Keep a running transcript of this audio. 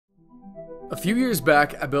A few years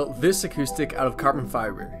back, I built this acoustic out of carbon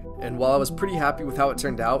fiber, and while I was pretty happy with how it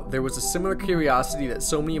turned out, there was a similar curiosity that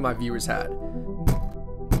so many of my viewers had.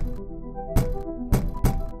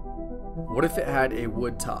 What if it had a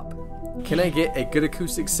wood top? Can I get a good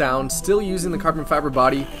acoustic sound still using the carbon fiber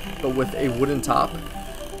body, but with a wooden top?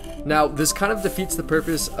 Now, this kind of defeats the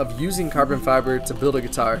purpose of using carbon fiber to build a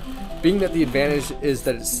guitar, being that the advantage is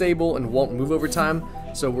that it's stable and won't move over time.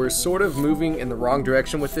 So we're sort of moving in the wrong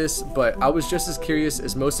direction with this, but I was just as curious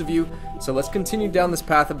as most of you, so let's continue down this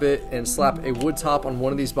path a bit and slap a wood top on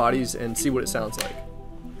one of these bodies and see what it sounds like.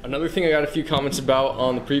 Another thing I got a few comments about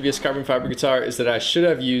on the previous carbon fiber guitar is that I should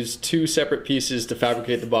have used two separate pieces to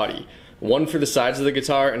fabricate the body. One for the sides of the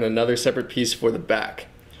guitar and another separate piece for the back.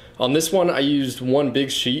 On this one I used one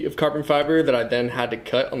big sheet of carbon fiber that I then had to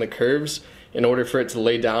cut on the curves in order for it to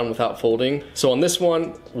lay down without folding. So on this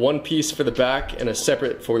one piece for the back and a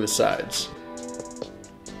separate for the sides.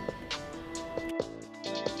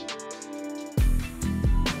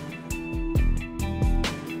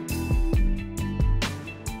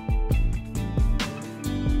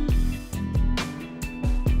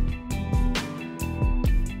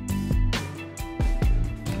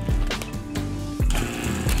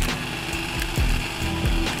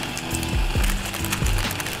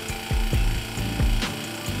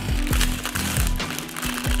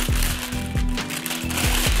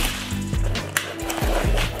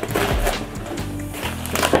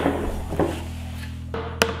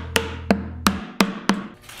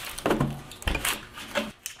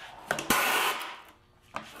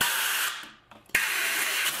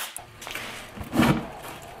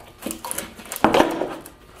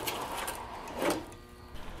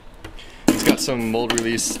 Some mold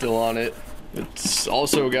release still on it. It's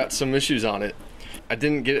also got some issues on it. I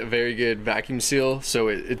didn't get a very good vacuum seal, so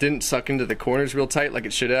it didn't suck into the corners real tight like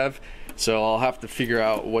it should have, so I'll have to figure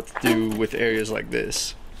out what to do with areas like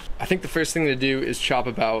this. I think the first thing to do is chop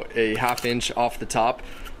about a ½ inch off the top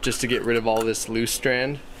just to get rid of all this loose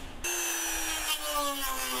strand.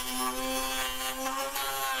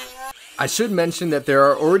 I should mention that there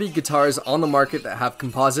are already guitars on the market that have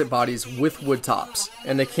composite bodies with wood tops,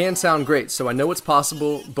 and they can sound great, so I know it's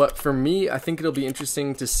possible, but for me, I think it'll be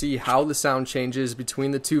interesting to see how the sound changes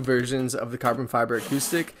between the two versions of the carbon fiber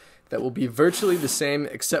acoustic that will be virtually the same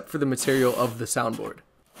except for the material of the soundboard.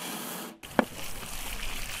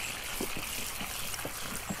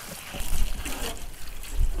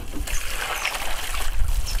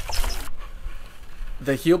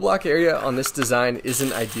 The heel block area on this design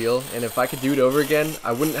isn't ideal, and if I could do it over again,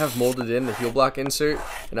 I wouldn't have molded in the heel block insert,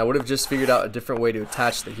 and I would have just figured out a different way to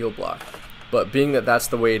attach the heel block. But being that that's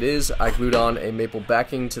the way it is, I glued on a maple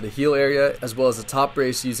backing to the heel area, as well as a top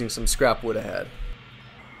brace using some scrap wood I had.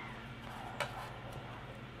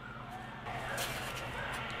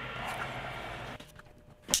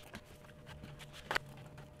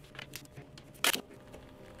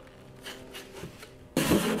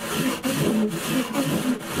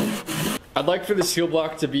 I'd like for this heel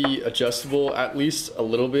block to be adjustable at least a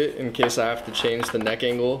little bit in case I have to change the neck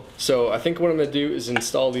angle. So I think what I'm going to do is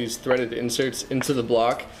install these threaded inserts into the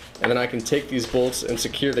block, and then I can take these bolts and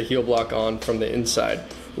secure the heel block on from the inside,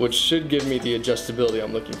 which should give me the adjustability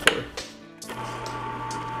I'm looking for.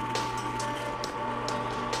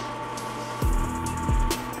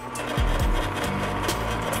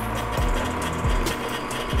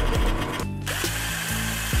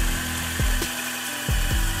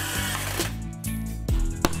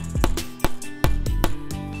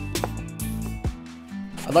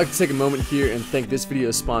 I'd like to take a moment here and thank this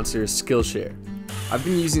video's sponsor, Skillshare. I've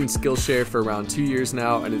been using Skillshare for around 2 years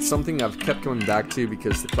now, and it's something I've kept coming back to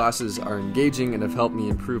because the classes are engaging and have helped me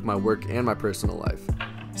improve my work and my personal life.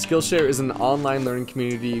 Skillshare is an online learning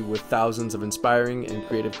community with thousands of inspiring and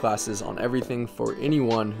creative classes on everything for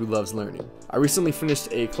anyone who loves learning. I recently finished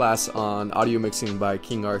a class on audio mixing by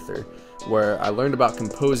King Arthur, where I learned about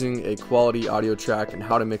composing a quality audio track and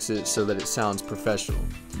how to mix it so that it sounds professional.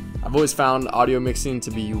 I've always found audio mixing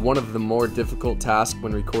to be one of the more difficult tasks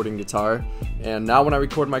when recording guitar, and now when I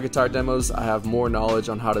record my guitar demos, I have more knowledge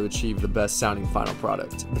on how to achieve the best sounding final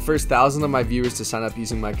product. The first 1,000 of my viewers to sign up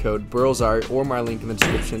using my code BurlesArt or my link in the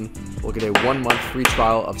description will get a 1-month free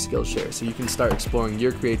trial of Skillshare, so you can start exploring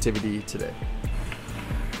your creativity today.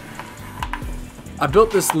 I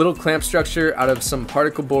built this little clamp structure out of some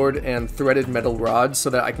particle board and threaded metal rods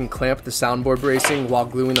so that I can clamp the soundboard bracing while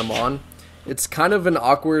gluing them on. It's kind of an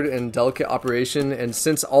awkward and delicate operation, and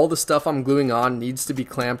since all the stuff I'm gluing on needs to be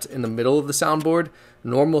clamped in the middle of the soundboard,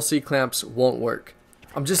 normal C-clamps won't work.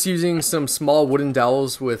 I'm just using some small wooden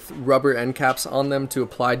dowels with rubber end caps on them to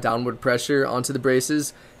apply downward pressure onto the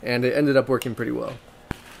braces, and it ended up working pretty well.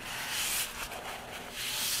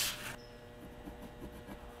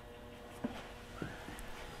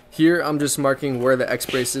 Here I'm just marking where the X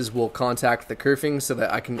braces will contact the kerfing so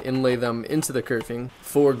that I can inlay them into the kerfing.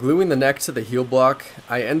 For gluing the neck to the heel block,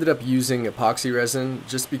 I ended up using epoxy resin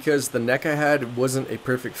just because the neck I had wasn't a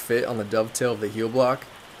perfect fit on the dovetail of the heel block,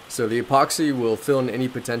 so the epoxy will fill in any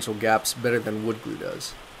potential gaps better than wood glue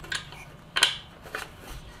does.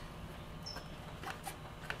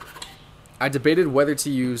 I debated whether to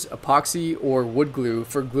use epoxy or wood glue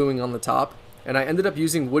for gluing on the top, and I ended up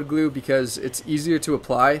using wood glue because it's easier to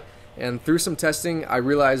apply, and through some testing I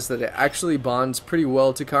realized that it actually bonds pretty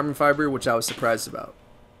well to carbon fiber, which I was surprised about.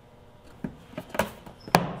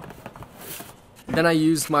 Then I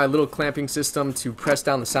used my little clamping system to press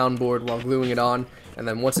down the soundboard while gluing it on, and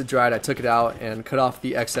then once it dried I took it out and cut off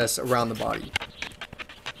the excess around the body.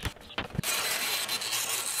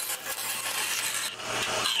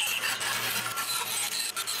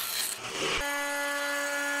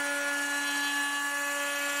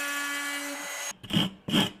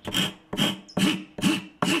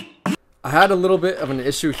 I had a little bit of an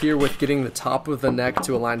issue here with getting the top of the neck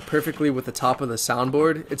to align perfectly with the top of the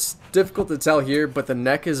soundboard. It's difficult to tell here, but the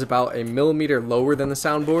neck is about a millimeter lower than the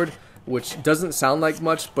soundboard, which doesn't sound like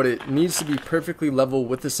much, but it needs to be perfectly level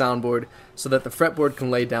with the soundboard so that the fretboard can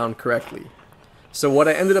lay down correctly. So what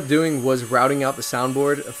I ended up doing was routing out the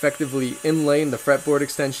soundboard, effectively inlaying the fretboard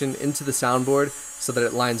extension into the soundboard so that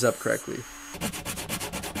it lines up correctly.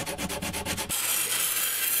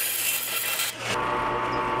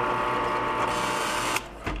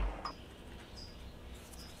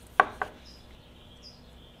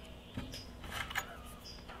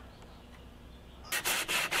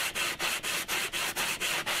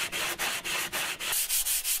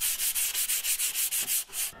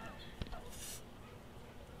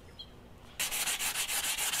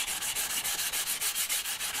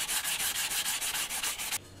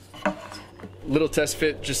 Little test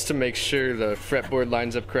fit just to make sure the fretboard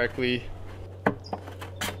lines up correctly.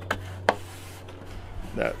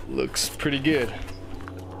 That looks pretty good.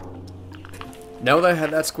 Now that I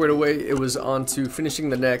had that squared away, it was on to finishing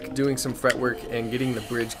the neck, doing some fretwork, and getting the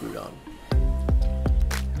bridge glued on.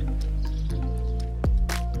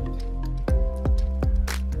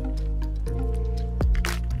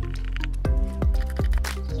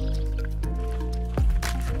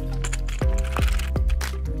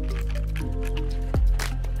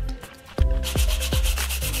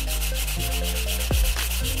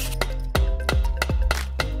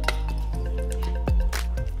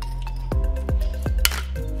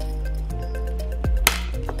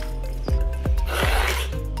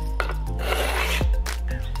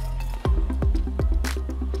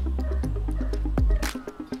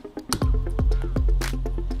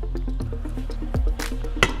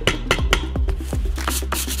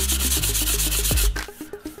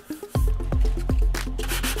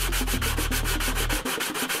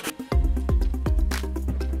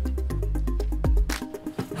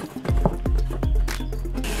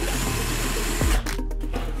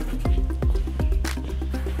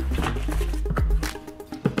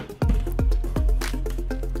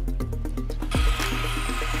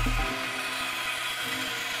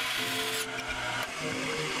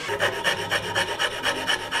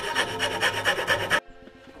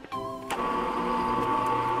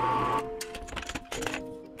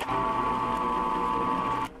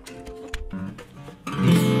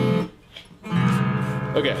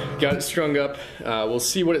 Okay, got it strung up. We'll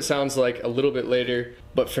see what it sounds like a little bit later,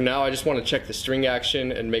 but for now I just want to check the string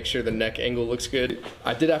action and make sure the neck angle looks good.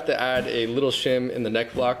 I did have to add a little shim in the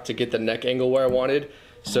neck block to get the neck angle where I wanted,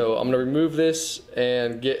 so I'm going to remove this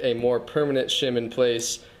and get a more permanent shim in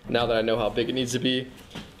place now that I know how big it needs to be.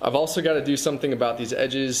 I've also got to do something about these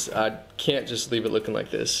edges. I can't just leave it looking like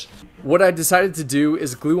this. What I decided to do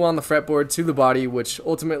is glue on the fretboard to the body, which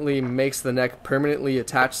ultimately makes the neck permanently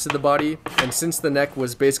attached to the body. And since the neck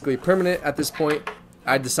was basically permanent at this point,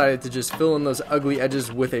 I decided to just fill in those ugly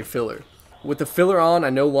edges with a filler. With the filler on, I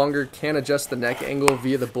no longer can adjust the neck angle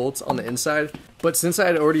via the bolts on the inside, but since I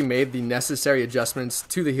had already made the necessary adjustments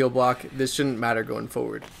to the heel block, this shouldn't matter going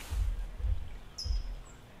forward.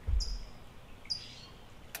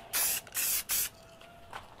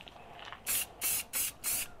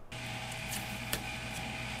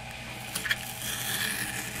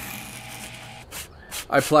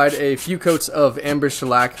 I applied a few coats of amber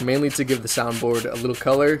shellac, mainly to give the soundboard a little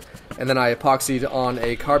color, and then I epoxied on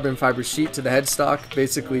a carbon fiber sheet to the headstock,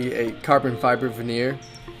 basically a carbon fiber veneer.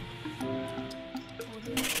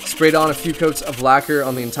 Sprayed on a few coats of lacquer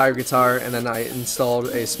on the entire guitar, and then I installed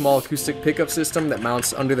a small acoustic pickup system that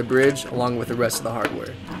mounts under the bridge along with the rest of the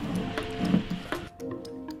hardware.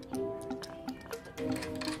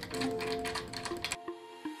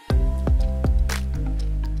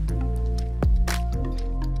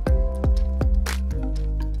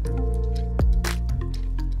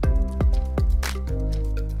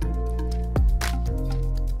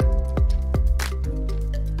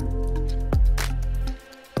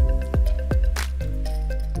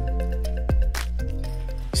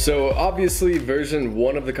 So obviously version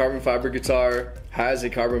 1 of the carbon fiber guitar has a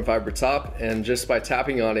carbon fiber top, and just by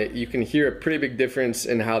tapping on it you can hear a pretty big difference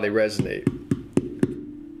in how they resonate.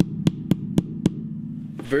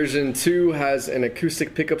 Version 2 has an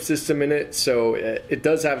acoustic pickup system in it, so it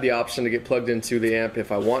does have the option to get plugged into the amp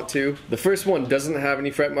if I want to. The first one doesn't have any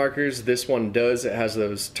fret markers, this one does. It has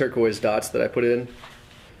those turquoise dots that I put in.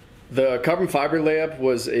 The carbon fiber layup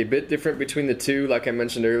was a bit different between the two, like I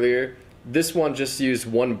mentioned earlier. This one just used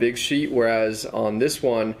one big sheet, whereas on this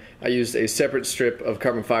one I used a separate strip of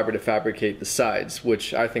carbon fiber to fabricate the sides,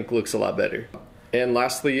 which I think looks a lot better. And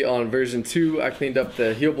lastly, on version 2, I cleaned up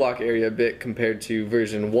the heel block area a bit compared to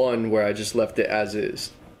version 1 where I just left it as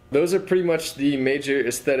is. Those are pretty much the major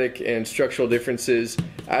aesthetic and structural differences.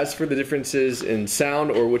 As for the differences in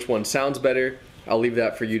sound, or which one sounds better, I'll leave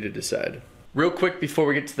that for you to decide. Real quick before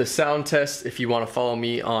we get to the sound test, if you want to follow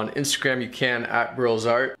me on Instagram, you can,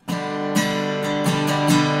 @BurlesArt.